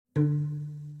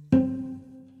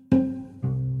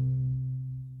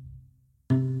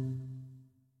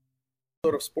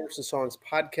of Sports and Songs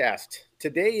podcast.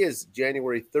 Today is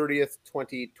January 30th,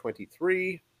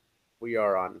 2023. We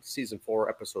are on season 4,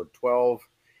 episode 12.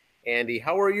 Andy,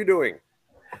 how are you doing?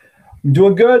 I'm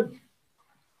doing good.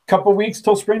 Couple weeks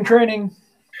till spring training.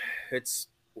 It's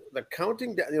the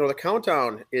counting, the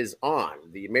countdown is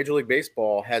on. The Major League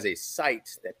Baseball has a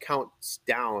site that counts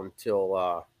down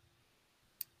till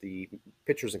the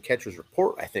pitchers and catchers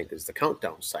report, I think, is the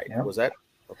countdown site. Yep. Was that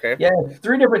okay? Yeah,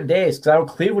 3 different days because I know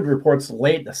Cleveland reports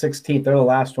late the 16th. They're the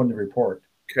last one to report.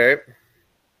 Okay.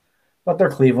 But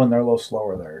they're Cleveland. They're a little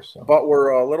slower there. So. But we're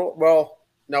a little, well,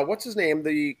 now what's his name?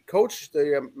 The coach,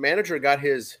 the manager got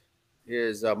his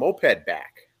moped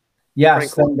back.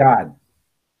 Yes, thank God.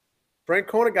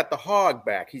 Francona got the hog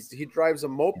back. He drives a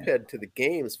moped to the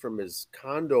games from his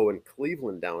condo in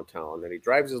Cleveland downtown, and he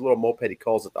drives his little moped. He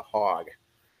calls it the hog.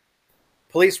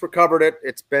 Police recovered it.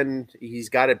 He's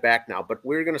got it back now. But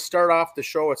we're going to start off the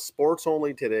show at sports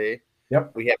only today.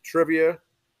 Yep. We have trivia.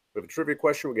 We have a trivia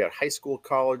question. We got high school,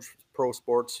 college, pro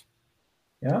sports.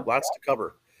 Yeah. Lots to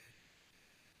cover.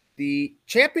 The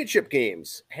championship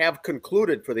games have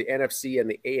concluded for the NFC and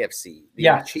the AFC.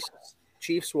 The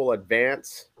Chiefs will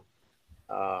advance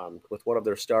with one of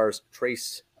their stars,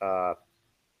 Travis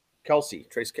Kelce,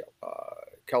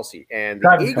 and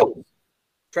the Eagles.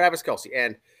 Travis Kelce.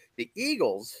 And the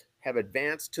Eagles have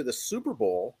advanced to the Super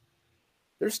Bowl.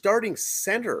 Their starting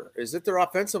center, is it their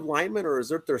offensive lineman or is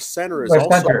it their center?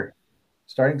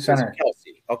 Starting center.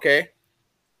 Kelce. Okay.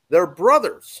 They're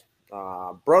brothers.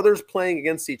 Brothers playing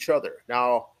against each other.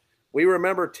 Now, we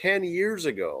remember 10 years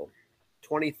ago,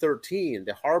 2013,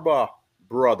 the Harbaugh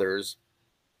brothers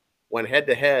went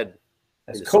head-to-head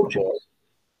as coaches.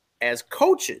 As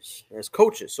coaches.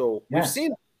 So we've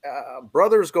seen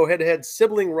brothers go head-to-head,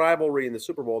 sibling rivalry in the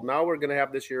Super Bowl. Now we're going to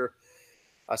have this year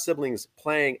siblings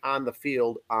playing on the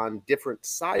field on different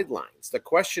sidelines. The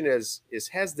question is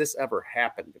has this ever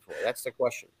happened before? That's the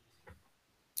question.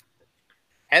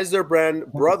 Has there been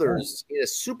brothers in a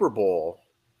Super Bowl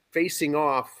facing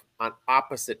off on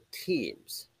opposite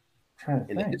teams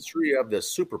in the history of the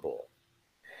Super Bowl?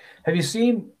 Have you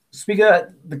seen, speaking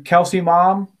of the Kelce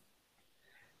mom,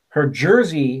 her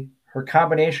jersey, her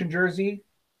combination jersey,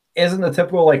 isn't the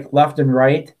typical like left and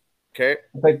right. Okay.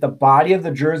 Like the body of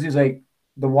the jersey is like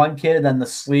the one kid and then the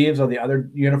sleeves are the other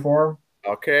uniform.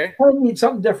 Okay. I need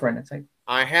something different. It's like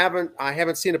I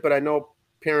haven't seen it, but I know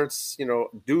parents,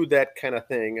 do that kind of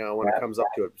thing when it comes up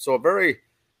to it. So very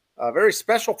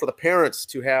special for the parents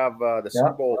to have the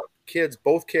Super Bowl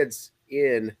both kids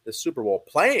in the Super Bowl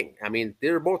playing. I mean,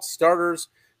 they're both starters,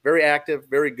 very active,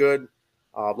 very good.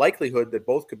 Likelihood that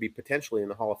both could be potentially in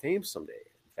the Hall of Fame someday.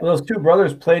 Well, those two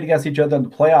brothers played against each other in the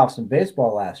playoffs in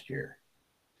baseball last year.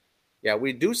 Yeah,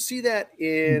 we do see that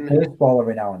in baseball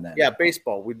every now and then. Yeah,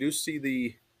 baseball. We do see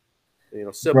the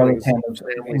siblings,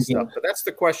 family stuff. But that's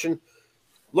the question.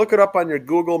 Look it up on your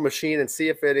Google machine and see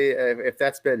if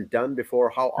that's been done before.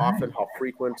 How often? How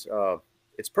frequent?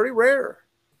 It's pretty rare.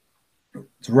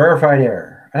 It's rarefied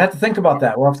air. I have to think about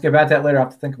that. We'll have to get back to that later. I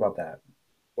have to think about that.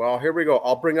 Well, here we go.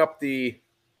 I'll bring up the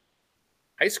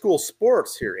high school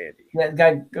sports here, Andy.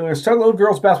 Yeah, we're starting little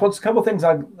girls basketball. Just a couple things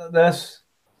on this.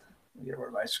 Let me get rid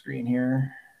of my screen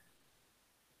here.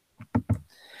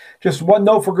 Just one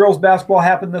note for girls basketball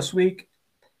happened this week.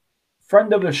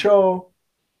 Friend of the show,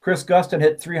 Chris Gustin,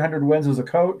 hit 300 wins as a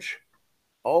coach.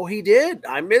 Oh, he did.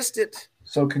 I missed it.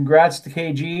 So congrats to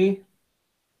KG.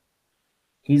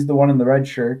 He's the one in the red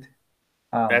shirt.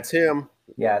 That's him.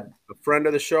 Yeah. A friend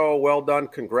of the show. Well done.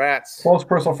 Congrats. Close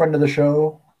personal friend of the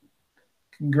show.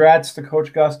 Congrats to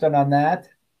Coach Gustin on that.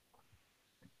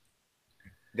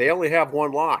 They only have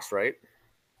one loss, right?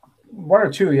 1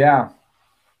 or 2, yeah.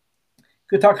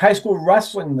 Good talk high school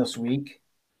wrestling this week.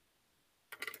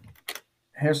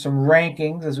 Here's some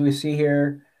rankings as we see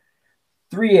here.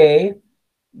 3A.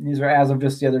 These are as of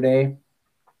just the other day.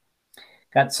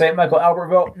 Got St. Michael,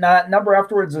 Albertville. Not number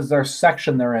afterwards is their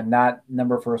section they're in, not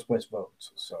number first place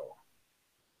votes. So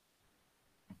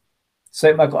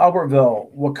St. Michael,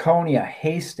 Albertville, Waconia,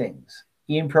 Hastings,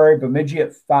 Eden Prairie, Bemidji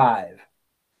at 5.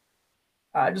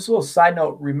 Just a little side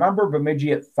note. Remember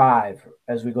Bemidji at 5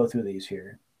 as we go through these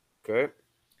here. Okay.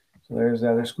 So there's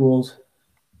the other schools.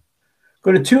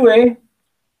 Go to 2A.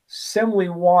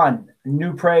 Simley 1.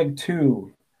 New Prague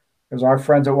 2. There's our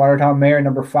friends at Watertown Mayor,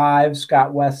 number 5.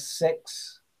 Scott West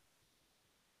 6.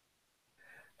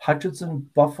 Hutchinson,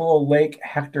 Buffalo Lake,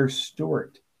 Hector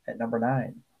Stewart at number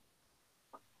 9.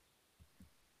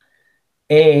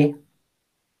 A.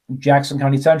 Jackson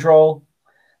County Central,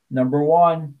 number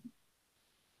 1.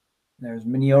 There's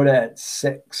Minneota at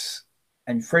 6.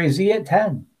 And Frazee at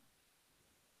 10.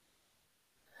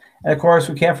 And, of course,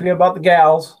 we can't forget about the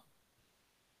gals.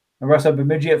 The rest of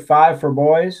Bemidji at 5 for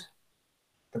boys.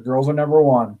 The girls are number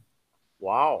 1.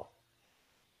 Wow.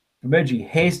 Bemidji,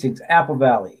 Hastings, Apple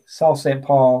Valley, South St.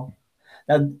 Paul.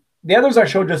 Now, the others I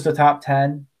showed just the top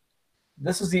 10.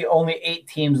 This is the only 8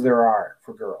 teams there are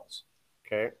for girls.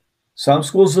 Okay. Some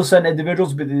schools will send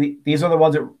individuals, but these are the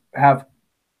ones that have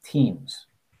teams.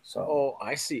 So. Oh,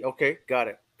 I see. Okay, got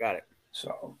it.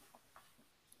 So,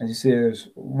 as you see, there's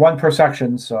 1 per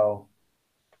section. So,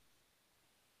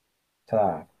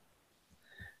 ta-da.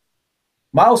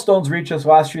 Milestones reached this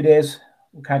last few days.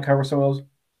 We'll kind of cover some of those.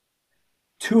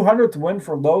 200th win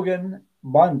for Logan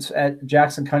Bunce at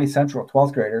Jackson County Central,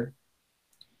 12th grader.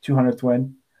 200th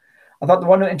win. I thought the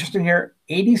one interesting here,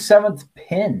 87th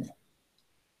pin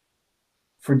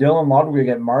for Dylan Ludwig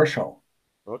at Marshall.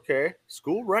 Okay,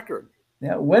 school record.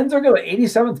 Yeah, wins are good.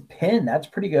 87th pin, that's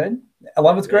pretty good.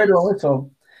 11th grader only.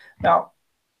 So now,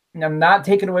 I'm not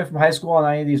taking away from high school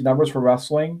on any of these numbers for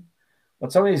wrestling,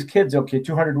 but some of these kids, okay,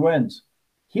 200 wins.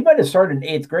 He might have started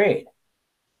in 8th grade.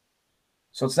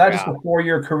 So it's not just a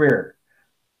 4-year career.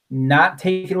 Not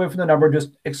taking away from the number, just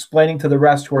explaining to the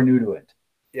rest who are new to it.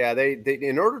 Yeah, they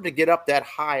in order to get up that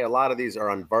high, a lot of these are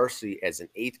on varsity as an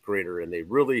 8th grader, and they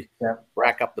really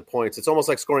rack up the points. It's almost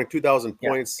like scoring 2,000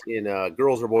 points in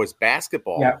girls or boys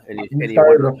basketball. Yeah. And you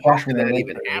wonder, how did that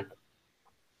even happen?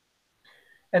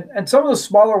 And some of the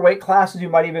smaller weight classes, you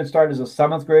might even start as a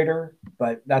 7th grader,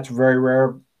 but that's very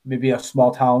rare. Maybe a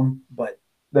small town, but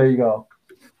there you go.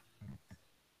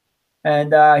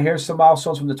 And here's some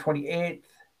milestones from the 28th.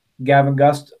 Gavin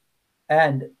Gust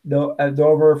and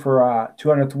Dover for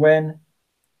 200th win.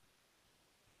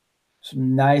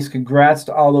 Some nice congrats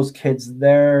to all those kids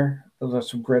there. Those are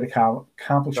some great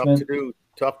accomplishments.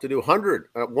 Tough to do.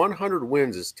 100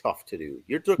 wins is tough to do.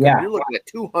 You're looking at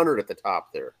 200 at the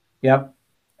top there. Yep.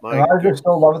 A lot of them are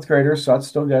still 11th graders, so that's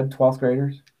still good. 12th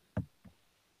graders.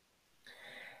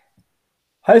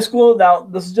 High school, now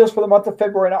this is just for the month of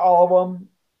February, not all of them.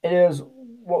 It is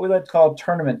what we like to call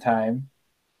tournament time.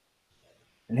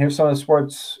 And here's some of the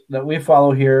sports that we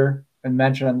follow here and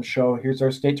mention on the show. Here's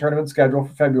our state tournament schedule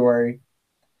for February.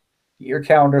 Get your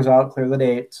calendars out, clear the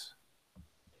dates.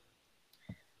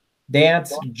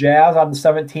 Dance, jazz on the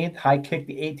 17th, high kick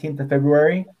the 18th of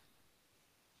February.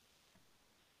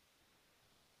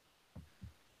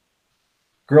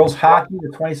 Girls hockey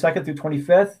the 22nd through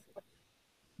 25th.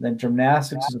 Then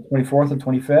gymnastics is the 24th and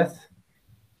 25th.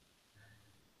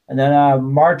 And then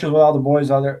March is when all the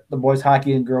boys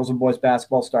hockey and girls and boys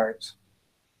basketball starts.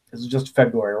 This is just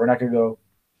February. We're not going to go.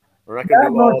 We're not going to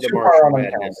do all the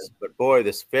March Madness, but boy,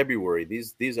 this February,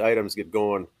 these items get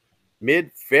going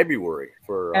mid-February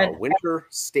for winter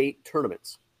state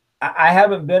tournaments. I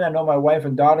haven't been. I know my wife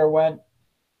and daughter went.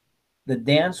 The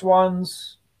dance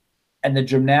ones and the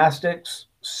gymnastics,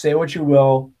 say what you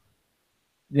will,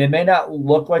 they may not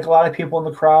look like a lot of people in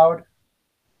the crowd,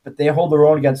 but they hold their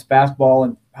own against basketball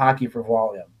and hockey for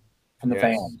volume from the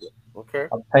fans. Okay.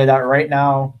 I'll tell you that right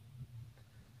now.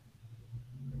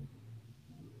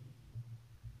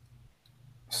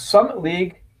 Summit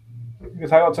League. We can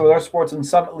talk about some of their sports in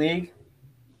Summit League.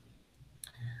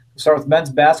 We'll start with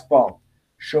men's basketball,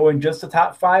 showing just the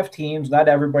top 5 teams, not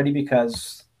everybody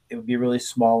because it would be really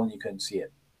small and you couldn't see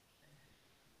it.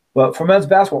 But for men's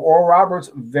basketball, Oral Roberts,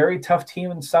 very tough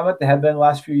team in Summit. They have been the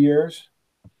last few years.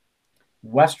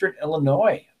 Western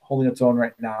Illinois holding its own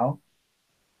right now.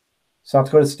 South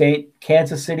Dakota State,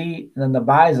 Kansas City, and then the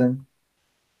Bison.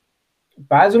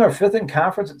 Bison are 5th in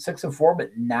conference at 6-4,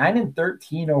 but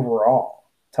 9-13 overall.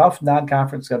 Tough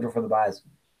non-conference schedule for the Bison.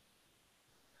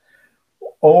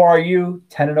 ORU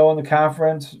 10-0 in the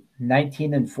conference,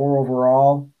 19-4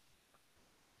 overall.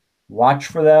 Watch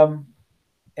for them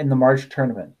in the March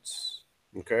tournaments.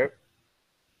 Okay.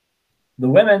 The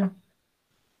women,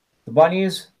 the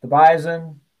Bunnies, the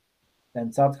Bison,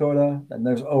 then South Dakota, then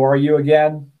there's ORU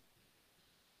again,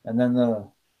 and then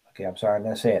I'm going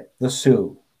to say it, the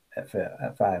Sioux at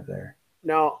 5 there.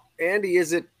 Now, Andy,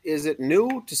 is it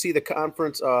new to see the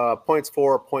conference points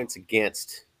for, points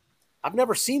against? I've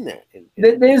never seen that.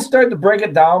 They start to break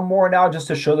it down more now just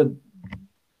to show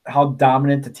how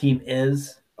dominant the team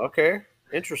is. Okay,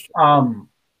 interesting.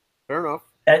 Fair enough.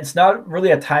 It's not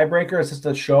really a tiebreaker. It's just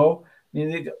a show.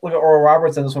 Look at Oral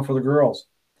Roberts and this one for the girls.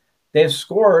 They've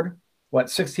scored,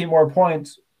 16 more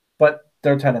points, but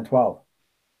they're 10-12.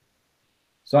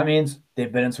 So that means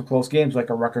they've been in some close games, like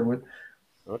a record would.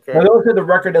 Okay. Well, the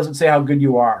record doesn't say how good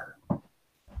you are. It's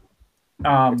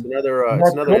another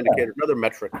indicator, another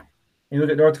metric. You look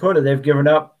at North Dakota; they've given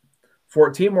up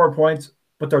 14 more points,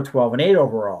 but they're 12-8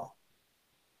 overall.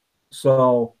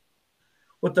 So,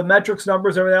 with the metrics,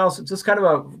 numbers, everything else, it's just kind of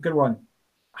a good one.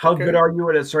 How good are you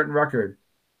at a certain record?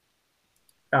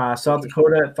 South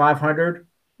Dakota at 500.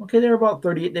 Okay, they're about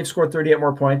 38. They've scored 38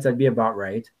 more points. That'd be about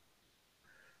right.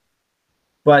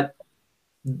 But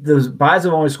the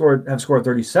Bison have scored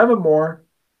 37 more,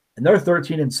 and they're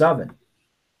 13-7.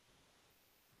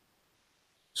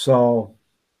 So,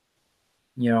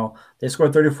 they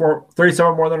scored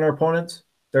 37 more than their opponents.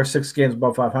 They're 6 games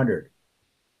above 500.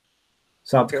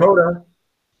 South Dakota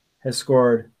has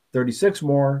scored 36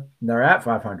 more, and they're at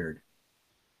 500.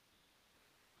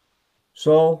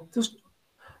 So just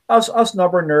us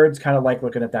number nerds kind of like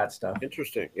looking at that stuff.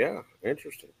 Interesting. Yeah,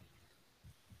 interesting.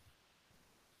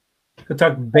 We'll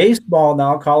talk baseball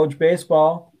now, college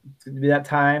baseball. It's going to be that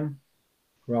time.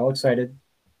 We're all excited.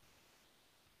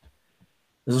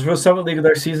 This is where Summit League,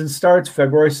 their season starts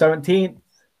February 17th.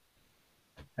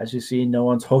 As you see, no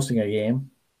one's hosting a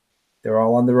game. They're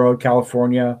all on the road,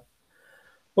 California,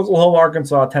 Oklahoma,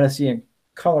 Arkansas, Tennessee, and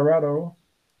Colorado.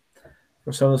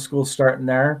 For some of the schools starting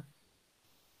there.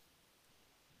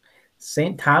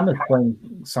 St. Thomas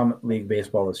playing Summit League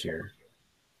baseball this year.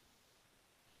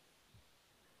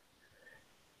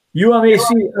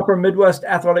 UMAC, Upper Midwest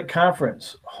Athletic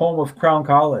Conference, home of Crown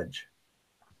College.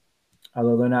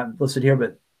 Although they're not listed here,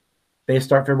 but they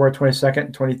start February 22nd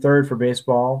and 23rd for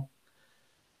baseball.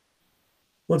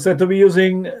 Looks like they'll be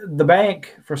using the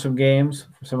bank for some games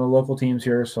for some of the local teams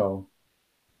here. So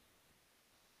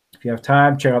if you have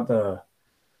time, check out the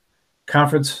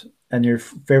conference and your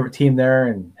favorite team there.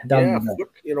 And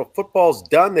football's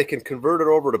done. They can convert it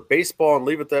over to baseball and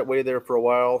leave it that way there for a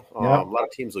while. A lot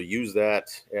of teams will use that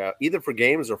either for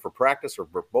games or for practice or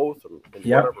for both and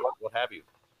whatever, what have you.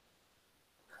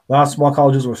 A lot of small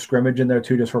colleges will scrimmage in there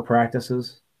too, just for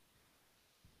practices.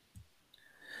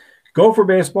 Go for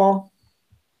baseball.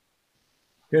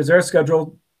 Here's their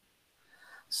schedule.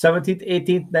 17th,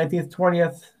 18th, 19th,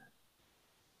 20th.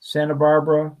 Santa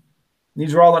Barbara.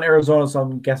 These are all in Arizona, so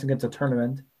I'm guessing it's a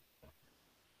tournament.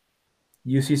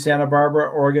 UC Santa Barbara,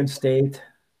 Oregon State.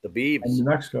 The Beavs. And New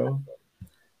Mexico.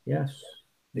 Yes.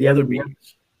 The other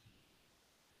Beavs.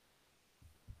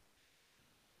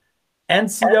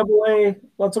 NCAA,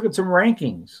 let's look at some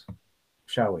rankings,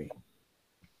 shall we?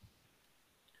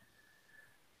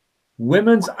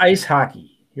 Women's ice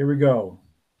hockey. Here we go.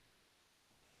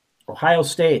 Ohio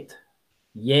State,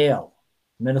 Yale,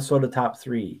 Minnesota top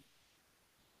 3.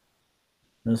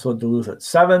 Minnesota Duluth at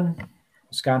 7,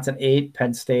 Wisconsin 8,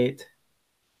 Penn State.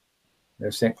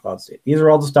 There's St. Cloud State. These are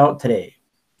all just out today.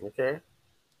 Okay.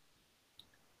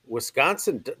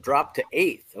 Wisconsin dropped to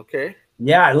 8th. Okay.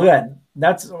 Yeah, look at that.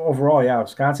 That's overall,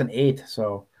 Wisconsin 8.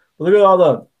 So look at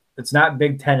all it's not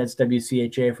Big Ten, it's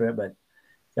WCHA for it, but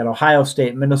got Ohio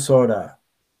State, Minnesota,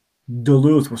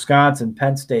 Duluth, Wisconsin,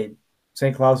 Penn State,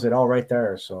 St. Cloud State, all right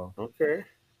there. So okay.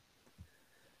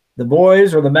 The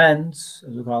boys, or the men's,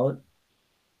 as we call it,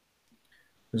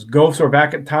 there's Gophers are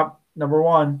back at top number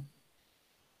 1.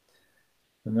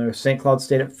 And there's St. Cloud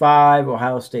State at 5,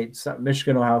 Ohio State,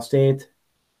 Michigan, Ohio State.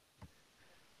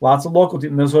 Lots of local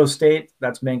teams. Minnesota State,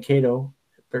 that's Mankato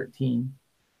at 13.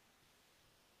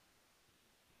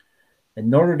 And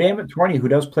Notre Dame at 20, who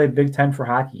does play Big Ten for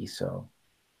hockey. So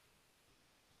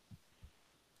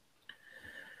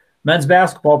men's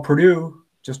basketball, Purdue,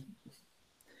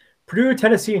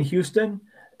 Tennessee, and Houston.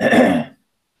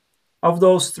 Of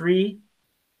those 3,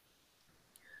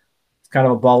 it's kind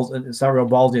of it's not real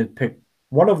ballsy to pick.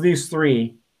 One of these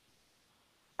 3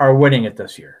 are winning it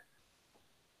this year.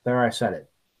 There, I said it.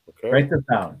 Okay. Write this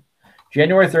down.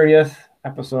 January 30th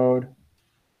episode.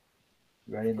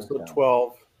 Episode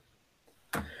 12.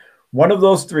 One of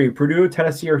those 3, Purdue,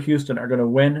 Tennessee, or Houston, are going to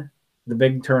win the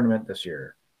big tournament this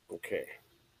year. Okay.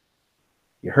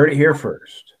 You heard it here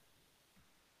first.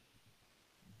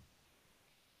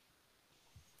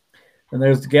 And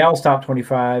there's the gals top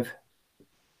 25.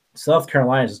 South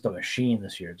Carolina is just a machine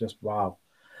this year. Just wow.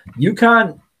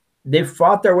 UConn, they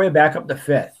fought their way back up to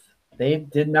 5th. They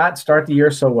did not start the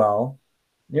year so well.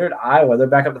 Near at Iowa, they're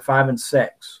back up to 5 and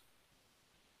 6.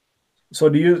 So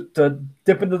to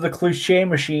dip into the cliche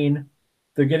machine,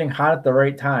 they're getting hot at the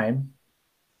right time.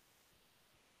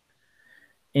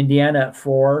 Indiana at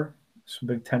 4, some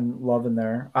Big Ten love in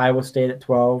there. Iowa State at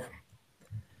 12.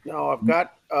 Now I've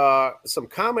got some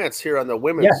comments here on the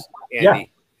women's.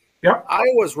 Andy. Yeah.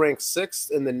 Iowa's ranked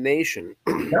 6th in the nation.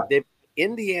 Yep. They've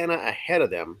Indiana ahead of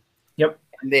them. Yep.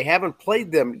 And they haven't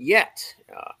played them yet.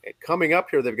 Coming up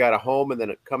here, they've got a home, and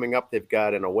then coming up, they've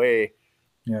got an away.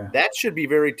 Yeah. That should be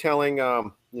very telling,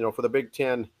 for the Big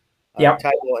Ten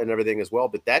title and everything as well.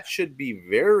 But that should be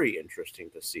very interesting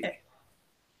to see.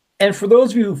 And for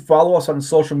those of you who follow us on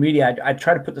social media, I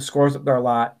try to put the scores up there a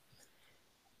lot.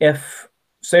 If,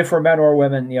 say, for men or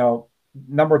women,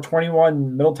 number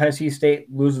 21 Middle Tennessee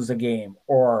State loses a game,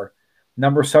 or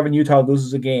number 7 Utah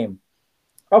loses a game.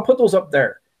 I'll put those up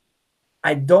there.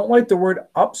 I don't like the word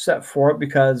upset for it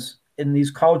because in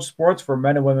these college sports for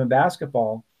men and women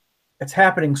basketball, it's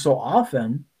happening so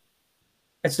often,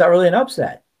 it's not really an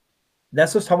upset.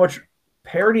 That's just how much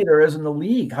parity there is in the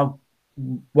league, how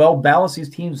well balanced these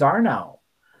teams are now.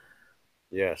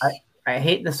 Yes. I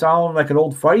hate to sound like an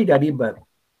old fuddy-duddy, but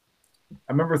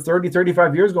I remember 30,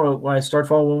 35 years ago when I started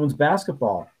following women's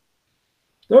basketball,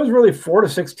 there was really 4 to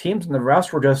 6 teams, and the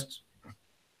rest were just,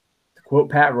 to quote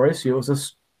Pat Royce, it was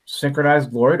just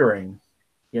synchronized loitering,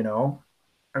 you know?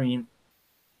 I mean,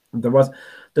 the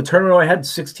tournament only had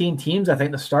 16 teams, I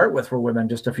think, to start with for women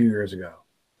just a few years ago.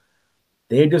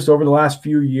 They just, over the last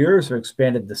few years, have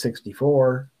expanded to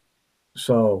 64.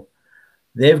 So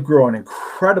they've grown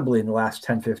incredibly in the last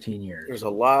 10, 15 years. There's a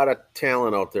lot of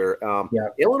talent out there.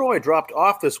 Illinois dropped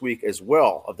off this week as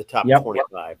well of the top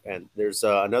 25. And there's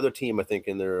another team, I think,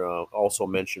 in there also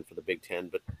mentioned for the Big Ten.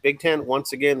 But Big Ten,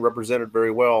 once again, represented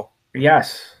very well.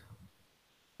 Yes.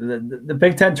 The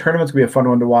Big Ten tournament's going to be a fun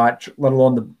one to watch, let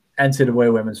alone the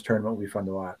NCAA women's tournament will be fun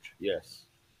to watch. Yes.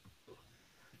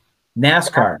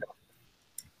 NASCAR.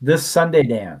 This Sunday,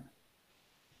 Dan.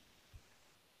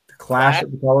 The Clash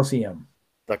at the Coliseum.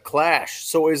 The Clash.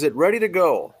 So is it ready to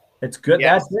go? It's good.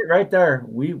 Yes. That's it right there.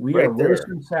 We right are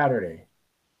racing Saturday.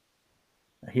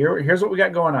 Here's what we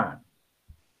got going on.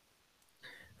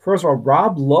 First of all,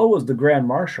 Rob Lowe is the Grand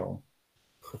Marshal.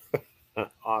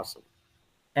 Awesome.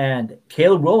 And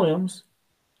Caleb Williams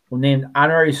was named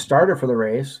honorary starter for the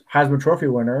race, Heisman Trophy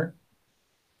winner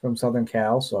from Southern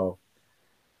Cal. So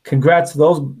congrats to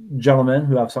those gentlemen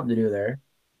who have something to do there.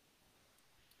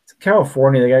 It's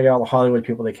California. They got to get all the Hollywood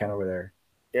people they can over there.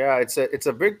 Yeah, it's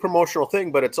a big promotional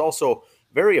thing, but it's also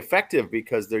very effective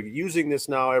because they're using this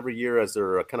now every year as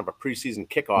their kind of a preseason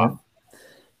kickoff. Yeah.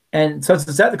 And since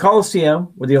it's at the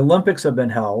Coliseum where the Olympics have been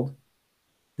held,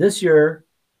 this year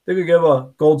they're going to give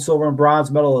a gold, silver, and bronze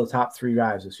medal to the top 3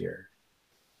 guys this year.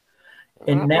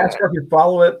 In NASCAR, if you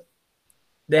follow it,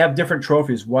 they have different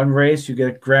trophies. One race, you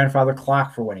get a grandfather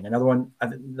clock for winning. Another one,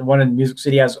 the one in Music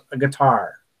City has a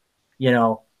guitar, you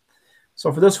know.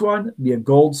 So for this one, it'd be a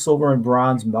gold, silver, and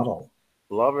bronze medal.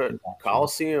 Love it.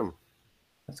 Coliseum.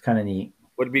 That's kind of neat.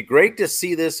 Would be great to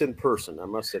see this in person, I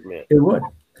must admit. It would.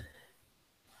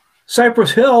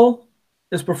 Cypress Hill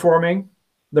is performing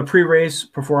the pre-race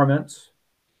performance.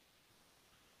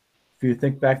 If you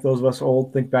think back, those of us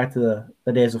old, think back to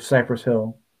the days of Cypress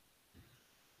Hill.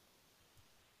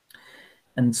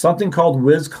 And something called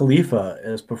Wiz Khalifa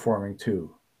is performing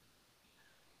too.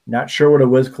 Not sure what a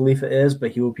Wiz Khalifa is,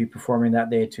 but he will be performing that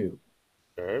day too.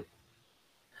 Okay.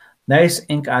 Nice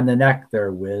ink on the neck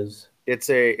there, Wiz. It's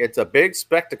a big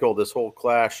spectacle, this whole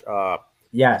Clash.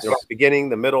 Yes. The beginning,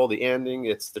 the middle, the ending.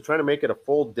 They're trying to make it a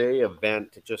full day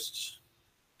event to just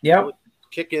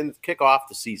kick off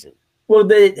the season. Well,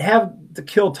 they have to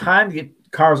kill time to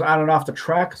get cars on and off the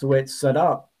track the way it's set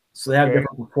up. So they have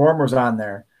different performers on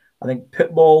there. I think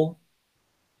Pitbull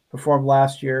performed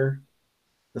last year.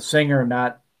 The singer,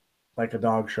 not like a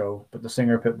dog show, but the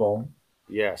singer Pitbull.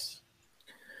 Yes.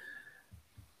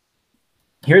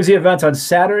 Here's the events on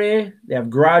Saturday. They have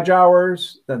garage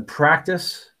hours, then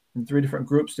practice in 3 different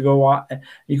groups to go watch.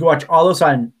 You can watch all this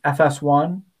on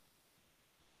FS1.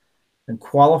 And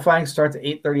qualifying starts at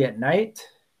 8:30 at night.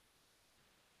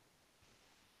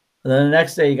 And then the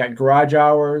next day, you got garage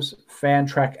hours, fan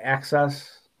track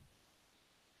access.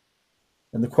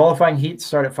 And the qualifying heats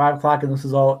start at 5 o'clock, and this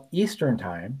is all Eastern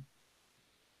time.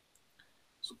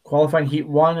 So qualifying heat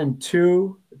 1 and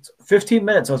 2, it's 15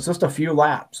 minutes, so it's just a few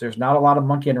laps. There's not a lot of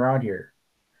monkeying around here.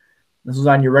 This is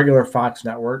on your regular Fox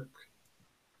network.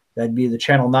 That'd be the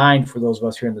Channel 9 for those of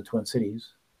us here in the Twin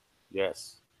Cities.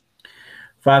 Yes.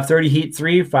 5:30 heat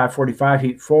 3, 5:45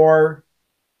 heat 4.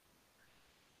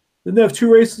 Then they have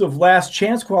 2 races of last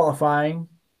chance qualifying.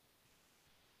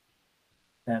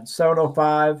 And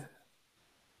 7:05,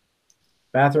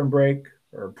 bathroom break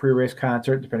or pre-race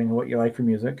concert, depending on what you like for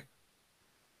music.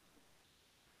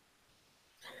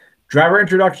 Driver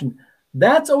introduction.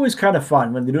 That's always kind of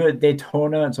fun when they do it at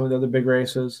Daytona and some of the other big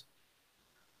races.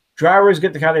 Drivers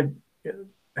get to kind of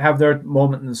have their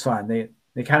moment in the sun. They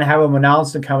kind of have them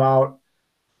announced and come out.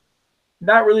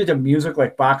 Not really to music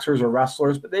like boxers or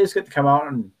wrestlers, but they just get to come out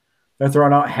and they're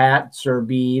throwing out hats or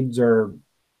beads or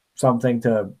something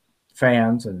to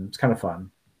fans, and it's kind of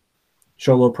fun.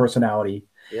 Show a little personality.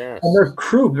 Yes. And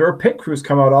their pit crews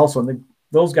come out also, and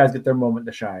those guys get their moment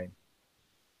to shine.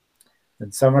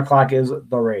 And 7 o'clock is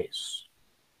the race.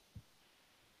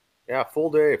 Yeah, full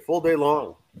day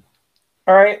long.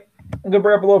 All right, I'm going to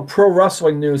bring up a little pro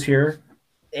wrestling news here.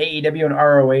 AEW and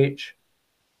ROH,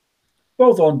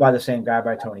 both owned by the same guy,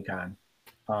 by Tony Khan.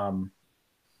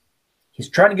 He's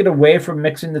trying to get away from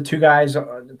mixing the two guys.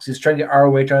 He's trying to get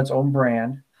ROH on its own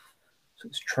brand. So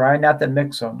he's trying not to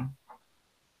mix them.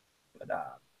 But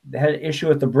they had an issue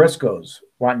with the Briscoes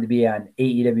wanting to be on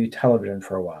AEW television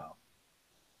for a while.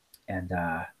 And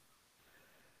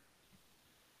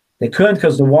they couldn't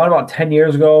because the one about 10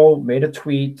 years ago made a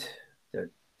tweet that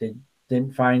they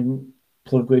didn't find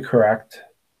politically correct.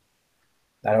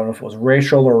 I don't know if it was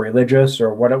racial or religious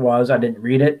or what it was. I didn't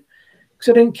read it because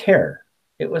I didn't care.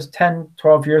 It was 10,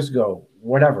 12 years ago,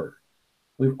 whatever.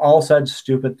 We've all said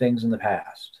stupid things in the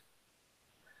past.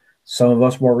 Some of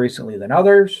us more recently than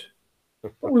others,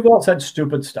 but we've all said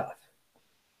stupid stuff.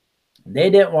 They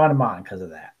didn't want him on because of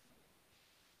that.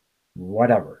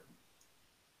 Whatever.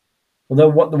 Well,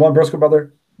 then the one Briscoe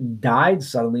brother died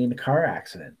suddenly in a car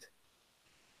accident.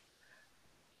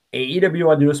 AEW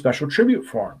wanted to do a special tribute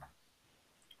for him.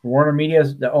 Warner Media,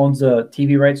 that owns the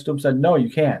TV rights to him, said, no,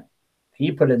 you can't.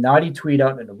 He put a naughty tweet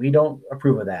out, and we don't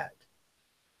approve of that.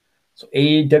 So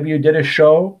AEW did a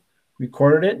show,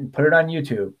 recorded it, and put it on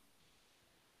YouTube.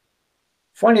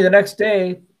 Funny, the next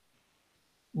day,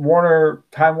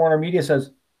 Time Warner Media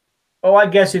says, oh, I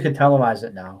guess you could televise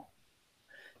it now.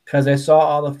 Because I saw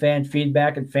all the fan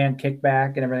feedback and fan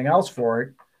kickback and everything else for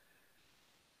it.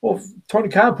 Well, Tony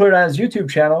Khan put it on his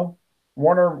YouTube channel.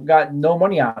 Warner got no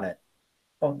money on it.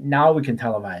 Oh, now we can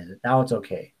televise it. Now it's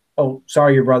okay. Oh,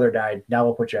 sorry, your brother died. Now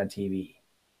we'll put you on TV.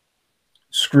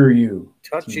 Screw you.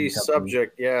 Touchy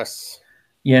subject, yes.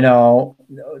 You know,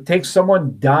 it takes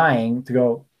someone dying to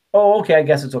go, oh, okay, I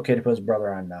guess it's okay to put his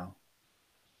brother on now.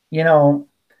 You know,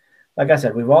 like I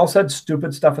said, we've all said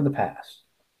stupid stuff in the past.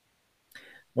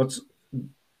 Let's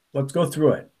go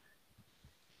through it.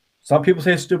 Some people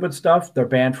say stupid stuff, they're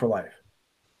banned for life.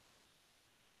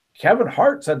 Kevin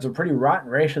Hart said some pretty rotten,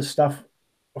 racist stuff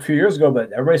a few years ago,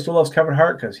 but everybody still loves Kevin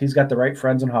Hart because he's got the right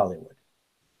friends in Hollywood.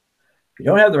 If you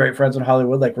don't have the right friends in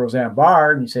Hollywood, like Roseanne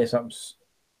Barr, and you say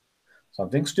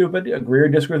something stupid, agree or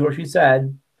disagree with what she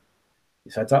said,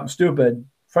 you said something stupid,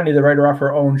 funny, they write her off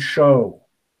her own show.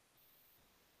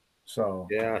 So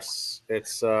yes,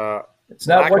 it's not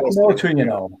what you know to you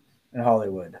know in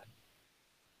Hollywood.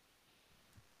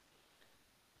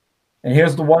 And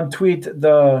here's the one tweet,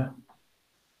 the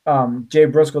Jay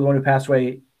Briscoe, the one who passed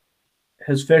away,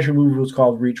 his finishing movie was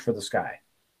called Reach for the Sky.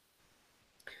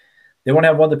 They want to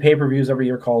have one of the pay-per-views every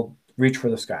year called Reach for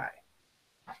the Sky.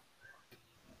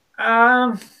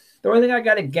 The only thing I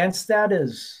got against that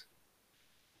is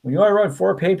when you only run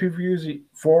four pay-per-views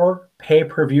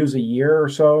a year or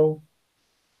so,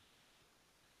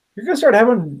 you're going to start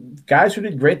having guys who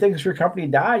did great things for your company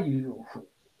die. You're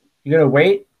going to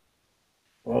wait.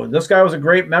 Well, this guy was a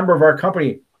great member of our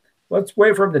company. Let's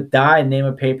wait for him to die and name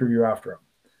a pay-per-view after him.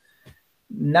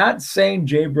 Not saying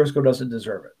Jay Briscoe doesn't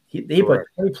deserve it. He put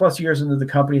 20 plus years into the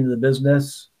company, into the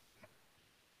business.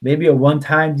 Maybe a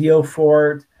one-time deal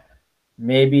for it.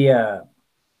 Maybe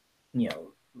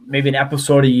maybe an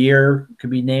episode a year could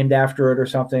be named after it or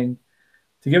something.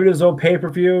 To give it his own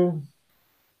pay-per-view,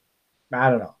 I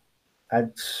don't know. I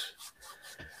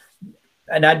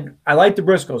like the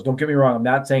Briscoes. Don't get me wrong. I'm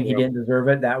not saying he didn't deserve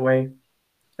it that way.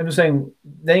 I'm just saying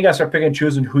then you got to start picking and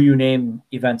choosing who you name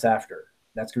events after.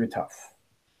 That's going to be tough.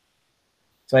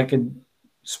 It's like in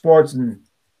sports, and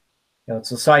it's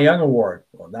the Cy Young Award.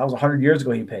 Well, that was 100 years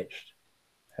ago he pitched.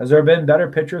 Has there been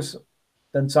better pitchers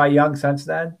than Cy Young since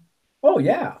then? Oh,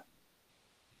 yeah.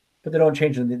 But they don't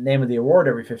change the name of the award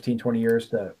every 15, 20 years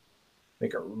to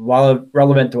make it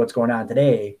relevant to what's going on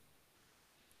today.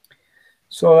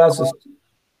 So that's just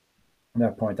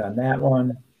another point on that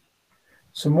one.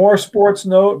 Some more sports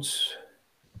notes.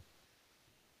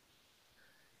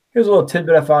 Here's a little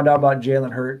tidbit I found out about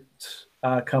Jalen Hurts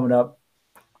coming up.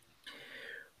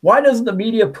 Why doesn't the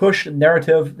media push the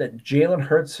narrative that Jalen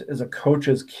Hurts is a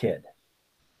coach's kid?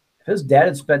 If his dad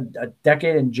had spent a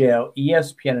decade in jail,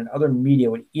 ESPN and other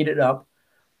media would eat it up.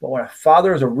 But when a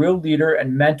father is a real leader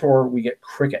and mentor, we get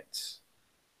crickets.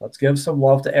 Let's give some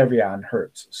love to Evian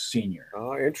Hurts Sr.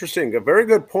 Oh, interesting. A very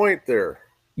good point there.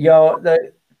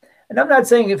 And I'm not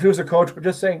saying if he was a coach, but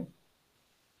just saying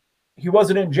he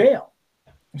wasn't in jail.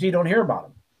 So you don't hear about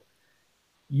him.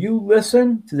 You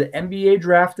listen to the NBA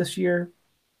draft this year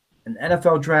and the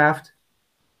NFL draft.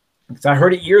 Because I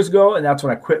heard it years ago, and that's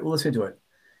when I quit listening to it.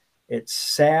 It's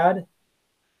sad,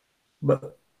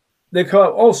 but they call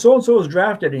it, oh, so-and-so was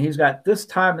drafted, and he's got this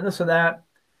time and this and that,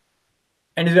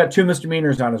 and he's got 2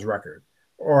 misdemeanors on his record,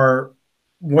 or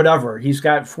whatever. He's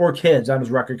got 4 kids on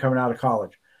his record coming out of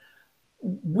college.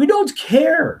 We don't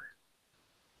care.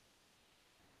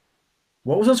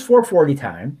 What was his 440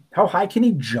 time? How high can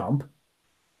he jump?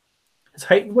 His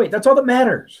height and weight. That's all that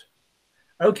matters.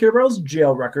 I don't care about his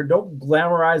jail record. Don't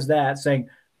glamorize that saying,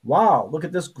 wow, look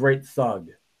at this great thug.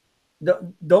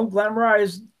 Don't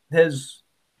glamorize his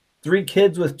 3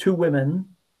 kids with 2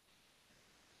 women.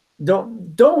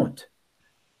 Don't.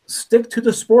 Stick to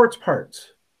the sports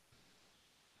parts.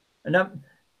 And I'm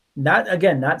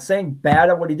not saying bad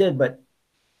at what he did, but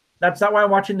that's not why I'm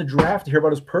watching the draft to hear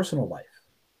about his personal life.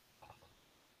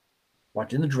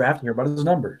 Watching the draft to hear about his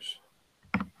numbers.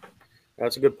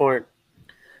 That's a good point.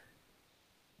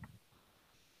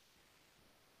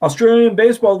 Australian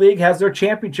Baseball League has their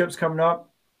championships coming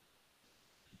up.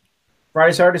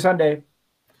 Friday, Saturday, Sunday.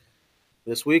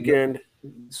 This weekend.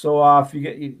 So if you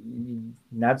get,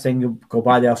 not saying you go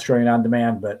buy the Australian on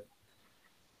demand, but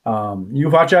you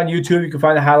can watch it on YouTube. You can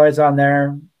find the highlights on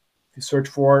there. If you search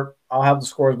for it, I'll have the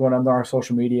scores going on our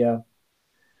social media.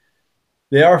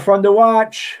 They are fun to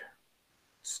watch.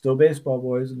 Still baseball,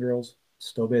 boys and girls.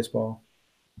 Still baseball.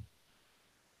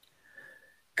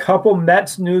 Couple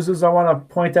Mets newses I want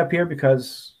to point up here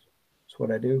because it's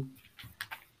what I do.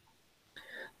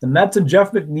 The Mets and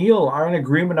Jeff McNeil are in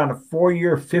agreement on a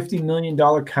 4-year, $50 million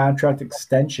contract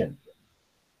extension.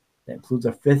 That includes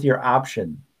a 5th-year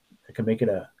option that can make it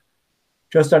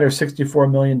just under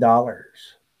 $64 million.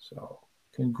 So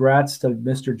congrats to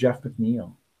Mr. Jeff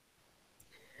McNeil.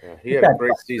 Yeah, he had a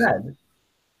great season.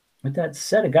 With that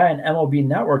said, a guy on MLB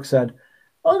Network said,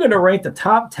 I'm going to rank the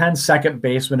top 10 second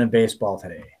basemen in baseball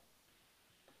today.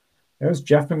 There's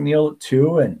Jeff McNeil at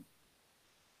 2, and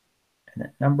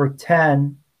at number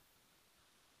 10,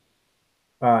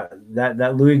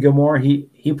 that Louis Gilmour,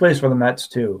 he plays for the Mets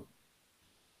too.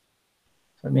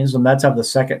 So that means the Mets have the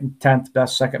 10th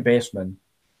best second baseman,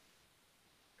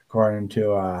 according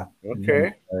to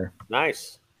okay,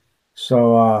 nice.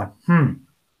 So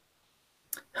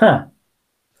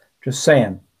just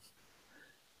saying.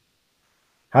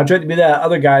 How'd you like to be that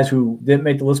other guys who didn't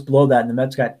make the list below that, and the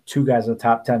Mets got 2 guys in the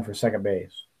top 10 for second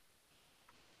base?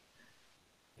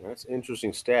 That's an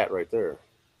interesting stat right there.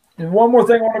 And one more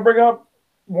thing I want to bring up,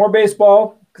 more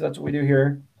baseball, because that's what we do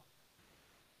here.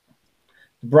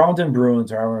 The Browns and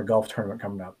Bruins are having a golf tournament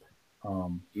coming up.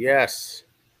 Yes.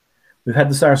 We've had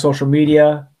this on our social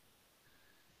media.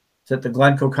 It's at the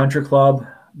Glencoe Country Club,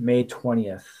 May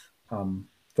 20th.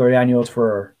 30 annuals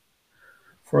for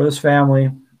this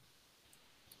family.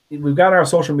 We've got our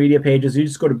social media pages. You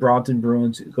just go to Brompton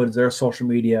Bruins, go to their social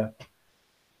media,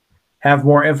 have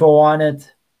more info on it.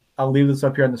 I'll leave this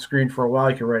up here on the screen for a while.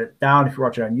 You can write it down if you're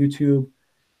watching on YouTube.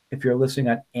 If you're listening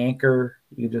on Anchor,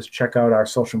 you can just check out our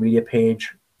social media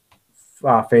page,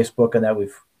 Facebook, and that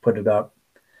we've put it up.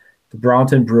 The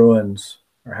Brompton Bruins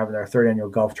are having their 3rd annual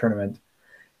golf tournament.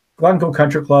 Glencoe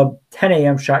Country Club, 10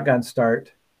 a.m. shotgun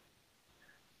start.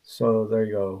 So there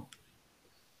you go.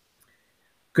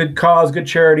 Good cause, good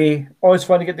charity. Always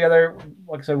fun to get together.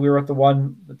 Like I said, we were at the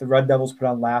one that the Red Devils put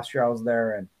on last year. I was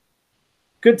there, and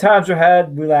good times we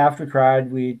had. We laughed, we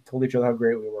cried, we told each other how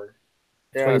great we were.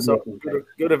 Yeah, so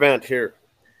good event here.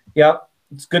 Yep,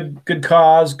 it's good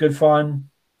cause, good fun.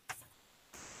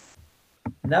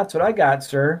 And that's what I got,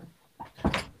 sir.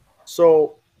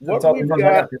 So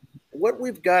what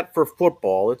we've got for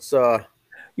football, it's I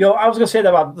was gonna say that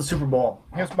about the Super Bowl.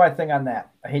 Here's my thing on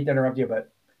that. I hate to interrupt you,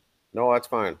 but no, that's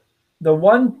fine. The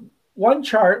one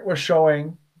chart was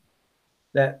showing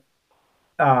that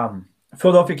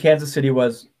Philadelphia, Kansas City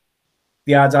was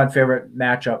the odds-on favorite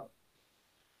matchup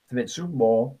to the Super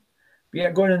Bowl. But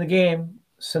yet going in the game,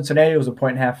 Cincinnati was a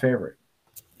 1.5 favorite.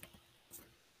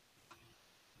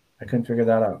 I couldn't figure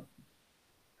that out.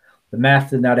 The math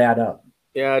did not add up.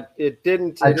 Yeah, it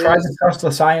didn't. I tried to trust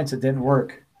the science. It didn't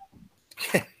work.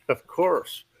 Of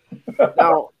course.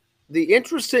 Now, the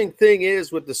interesting thing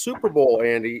is with the Super Bowl,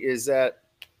 Andy, is that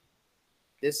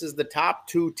this is the top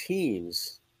 2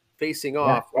 teams facing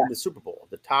off in the Super Bowl.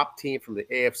 The top team from the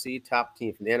AFC, top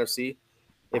team from the NFC.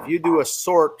 If you do a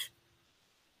sort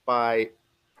by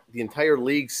the entire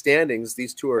league standings,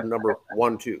 these 2 are number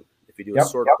 1, 2. If you do a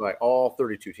sort by all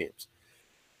 32 teams.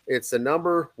 It's the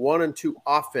number 1 and 2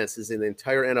 offenses in the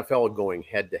entire NFL going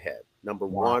head-to-head. Number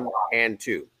 1 and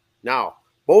 2. Now,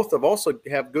 both also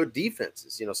have good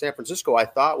defenses. San Francisco, I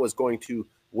thought, was going to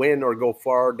win or go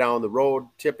far down the road.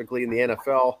 Typically in the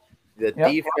NFL, the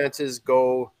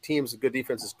teams with good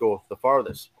defenses go the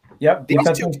farthest. Yep.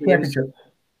 These 2 teams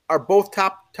are both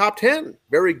top 10.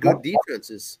 Very good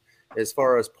defenses as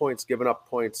far as points given up,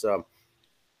 points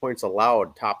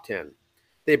allowed, top 10.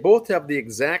 They both have the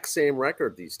exact same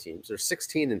record, these teams. They're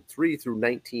 16-3 through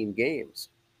 19 games.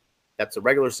 That's the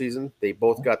regular season. They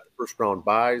both got the first round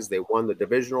buys. They won the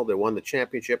divisional. They won the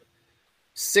championship.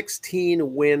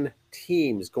 16-win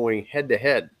teams going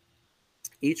head-to-head,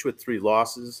 each with 3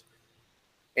 losses.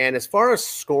 And as far as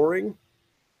scoring,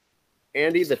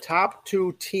 Andy, the top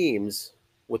 2 teams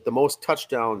with the most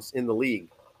touchdowns in the league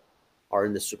are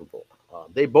in the Super Bowl.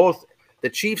 The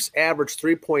Chiefs average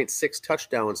 3.6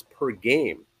 touchdowns per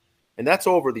game, and that's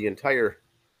over the entire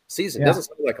season. Doesn't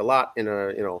seem like a lot in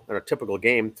a typical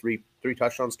game. Three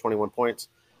touchdowns, 21 points,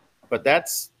 but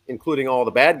that's including all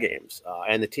the bad games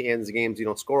and the games you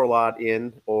don't score a lot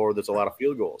in, or there's a lot of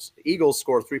field goals. The Eagles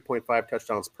score 3.5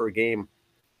 touchdowns per game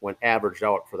when averaged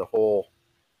out for the whole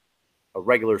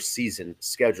regular season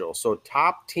schedule. So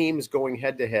top teams going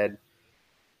head to head,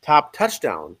 top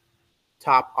touchdown,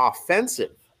 top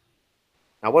offensive.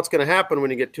 Now, what's going to happen when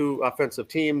you get 2 offensive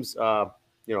teams?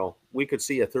 We could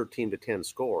see a 13-10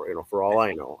 score. For all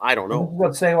I know, I don't know.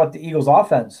 Let's say about the Eagles'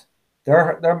 offense.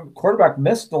 Their quarterback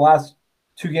missed the last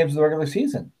 2 games of the regular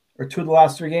season, or 2 of the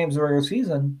last 3 games of the regular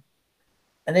season,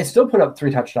 and they still put up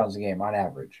 3 touchdowns a game on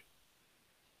average.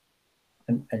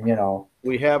 And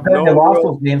we have they lost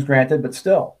those games, granted, but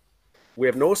still, we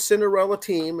have no Cinderella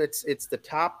team. It's the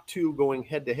top 2 going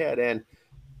head to head, and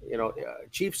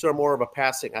Chiefs are more of a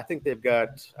passing. I think they've got,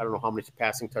 I don't know how many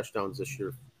passing touchdowns this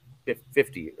year,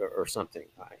 50 or something.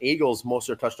 Eagles, most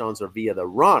of their touchdowns are via the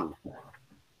run,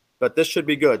 but this should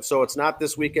be good. So it's not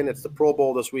this weekend. It's the Pro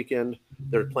Bowl this weekend.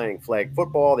 They're playing flag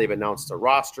football. They've announced the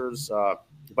rosters.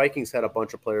 Vikings had a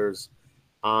bunch of players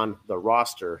on the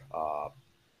roster,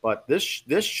 but this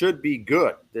should be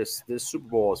good. This Super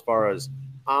Bowl, as far as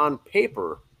on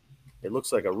paper, it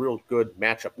looks like a real good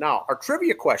matchup. Now, our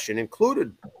trivia question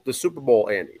included the Super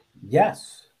Bowl, Andy.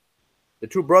 Yes. The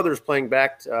 2 brothers playing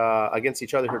back against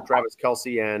each other here, Travis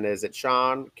Kelce, and is it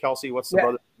Sean Kelce? What's the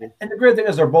brother's name? And the great thing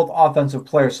is they're both offensive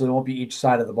players, so they won't be each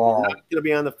side of the ball. They're not going to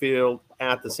be on the field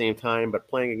at the same time, but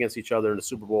playing against each other in the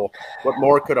Super Bowl. What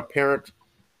more could a parent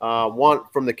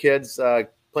want from the kids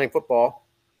playing football?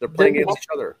 They're playing against each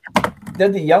other.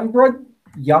 Did the young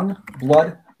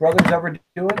blood brothers ever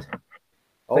do it?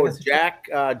 Oh, Jack,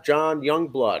 John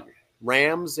Youngblood,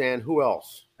 Rams, and who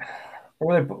else?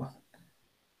 Or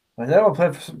they ever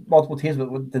played for multiple teams,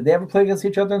 but did they ever play against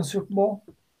each other in the Super Bowl?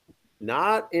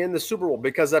 Not in the Super Bowl,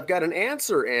 because I've got an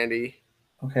answer, Andy.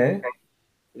 Okay.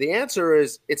 The answer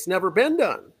is it's never been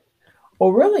done. Oh,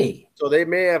 really? So they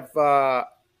may have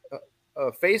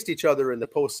faced each other in the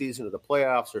postseason or the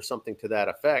playoffs or something to that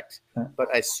effect.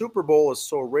 But a Super Bowl is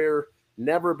so rare.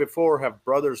 Never before have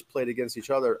brothers played against each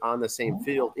other on the same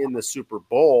field in the Super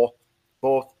Bowl,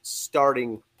 both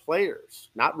starting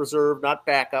players, not reserve, not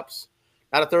backups,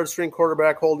 not a third-string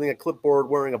quarterback holding a clipboard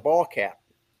wearing a ball cap.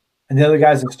 And the other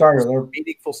guy's a starter. They're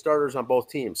meaningful starters on both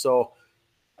teams. So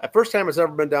the first time it's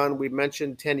ever been done. We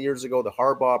mentioned 10 years ago the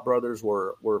Harbaugh brothers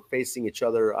were facing each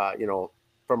other,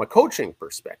 from a coaching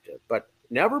perspective. But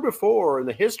never before in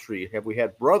the history have we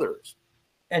had brothers.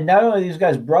 And not only these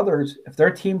guys brothers, if their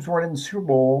teams weren't in the Super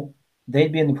Bowl,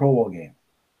 they'd be in the Pro Bowl game.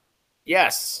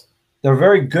 Yes. They're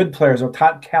very good players. They're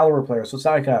top caliber players. So it's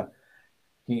not like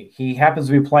he happens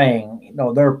to be playing.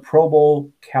 No, they're Pro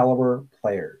Bowl caliber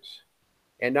players.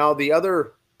 And now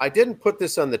I didn't put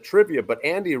this on the trivia, but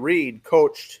Andy Reid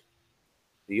coached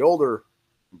the older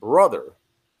brother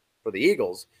for the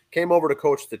Eagles, came over to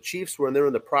coach the Chiefs when they're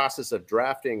in the process of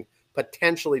drafting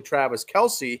potentially Travis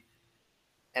Kelce.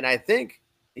 And I think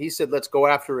he said, let's go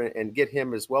after and get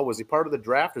him as well. Was he part of the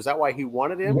draft? Is that why he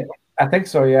wanted him? I think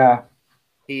so, yeah.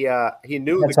 He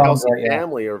knew the Kelce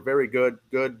family are very good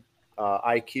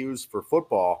IQs for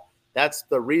football. That's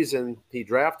the reason he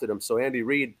drafted him. So Andy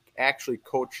Reid actually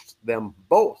coached them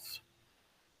both.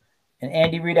 And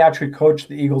Andy Reid actually coached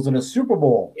the Eagles in a Super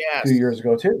Bowl 2 years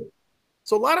ago, too.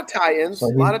 So a lot of tie-ins,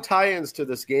 to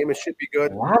this game. It should be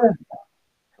good. A lot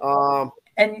of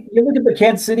and you look at the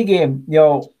Kansas City game,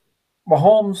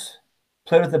 Mahomes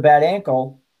played with a bad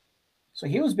ankle, so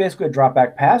he was basically a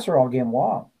drop-back passer all game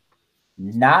long.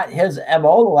 Not his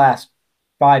MO the last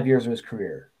 5 years of his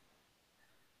career.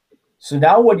 So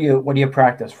now what do you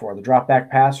practice for? The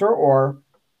drop-back passer, or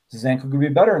is his ankle going to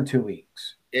be better in 2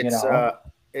 weeks?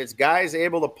 It's guys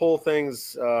able to pull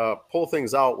things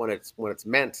out when it's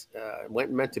meant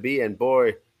to be, and boy,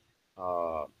 it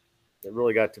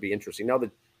really got to be interesting. Now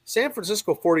the San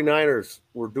Francisco 49ers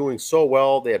were doing so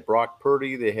well. They had Brock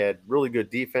Purdy. They had really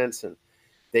good defense, and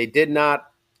they did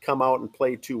not come out and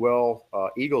play too well.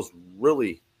 Eagles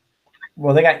really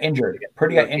well. They got injured.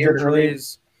 Purdy got injured early. And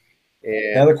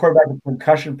the other quarterback with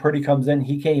concussion, Purdy comes in.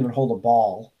 He can't even hold a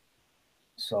ball.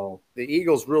 So the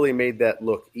Eagles really made that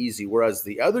look easy. Whereas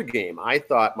the other game, I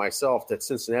thought myself that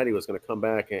Cincinnati was going to come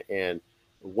back and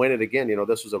win it again.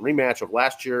 This was a rematch of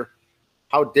last year.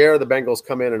 how dare the Bengals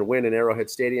come in and win in Arrowhead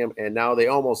Stadium, and now they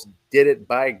almost did it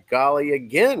by golly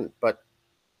again. But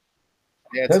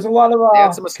there's a lot of they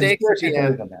had some mistakes at the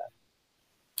end. That.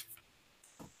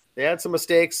 They had some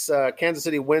mistakes. Kansas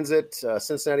City wins it.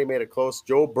 Cincinnati made it close.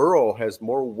 Joe Burrow has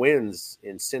more wins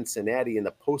in Cincinnati in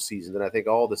the postseason than I think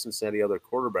all the Cincinnati other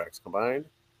quarterbacks combined.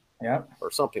 Yeah, or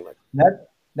something like that.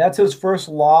 That's his first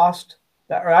loss.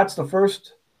 That's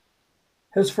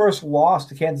his first loss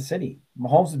to Kansas City.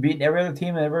 Mahomes has beaten every other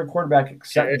team and every quarterback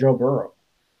except Joe Burrow.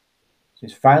 So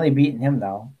he's finally beating him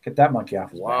now. Get that monkey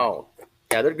off his back.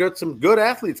 Yeah, they're good. Some good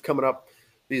athletes coming up.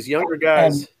 These younger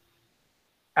guys. And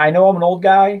I know I'm an old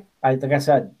guy. Like I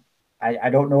said, I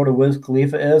don't know what a Wiz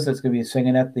Khalifa is. It's going to be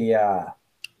singing at the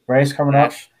race coming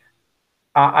up.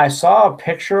 I saw a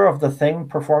picture of the Thing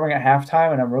performing at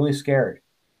halftime, and I'm really scared.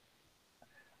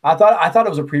 I thought it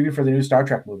was a preview for the new Star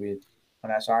Trek movie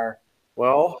when I saw her.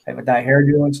 Well, with that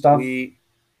hairdo and stuff.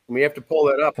 We have to pull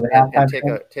that up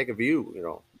and take a view. You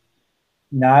know,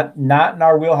 not in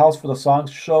our wheelhouse for the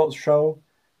songs show.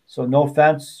 So no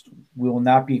offense, we will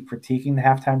not be critiquing the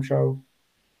halftime show.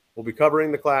 We'll be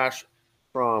covering the Clash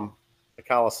from the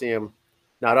Coliseum.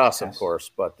 Not us, of course,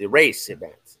 but the race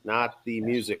event, not the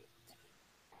music.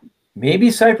 Maybe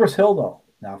Cypress Hill, though.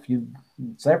 Now, if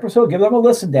Cypress Hill, give them a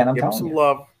listen, Dan. I'm telling you. Give them some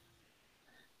love.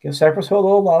 Give Cypress Hill a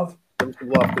little love. Give them some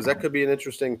love, because that could be an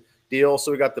interesting deal.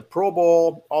 So we got the Pro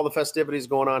Bowl, all the festivities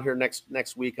going on here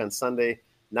next week on Sunday.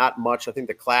 Not much. I think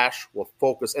the Clash will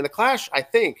focus. And the Clash, I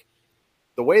think,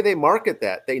 the way they market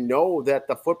that, they know that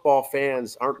the football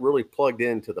fans aren't really plugged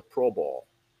into the Pro Bowl.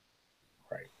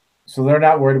 Right. So they're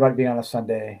not worried about being on a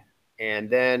Sunday. And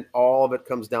then all of it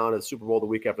comes down to the Super Bowl the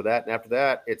week after that. And after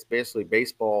that, it's basically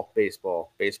baseball.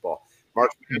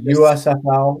 March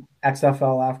USFL,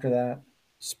 XFL after that.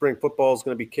 Spring football is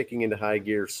going to be kicking into high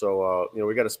gear. So,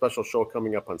 we got a special show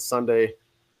coming up on Sunday.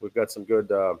 We've got some good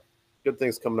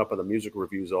things coming up on the music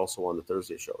reviews also on the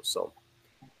Thursday show. So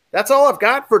that's all I've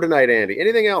got for tonight, Andy.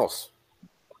 Anything else?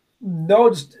 No,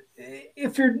 just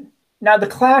now the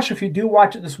Clash, if you do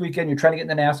watch it this weekend, you're trying to get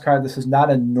in the NASCAR, this is not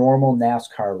a normal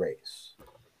NASCAR race.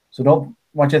 So don't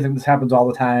want you to think this happens all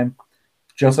the time.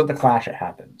 Just at the Clash it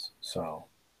happens. So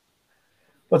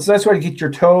but it's a nice way to get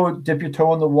dip your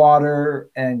toe in the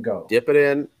water and go. Dip it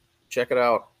in, check it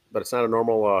out. But it's not a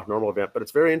normal event, but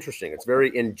it's very interesting. It's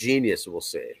very ingenious, we'll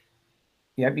say.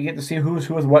 Yep, you get to see who's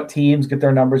who with what teams, get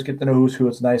their numbers, get to know who's who.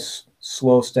 It's a nice,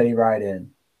 slow, steady ride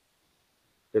in.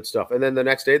 Good stuff. And then the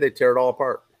next day, they tear it all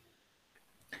apart.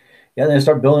 Yeah, they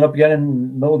start building up again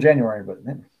in middle of January. But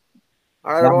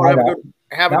all right, everyone,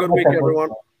 have a good week, everyone.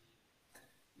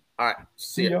 All right,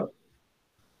 see you.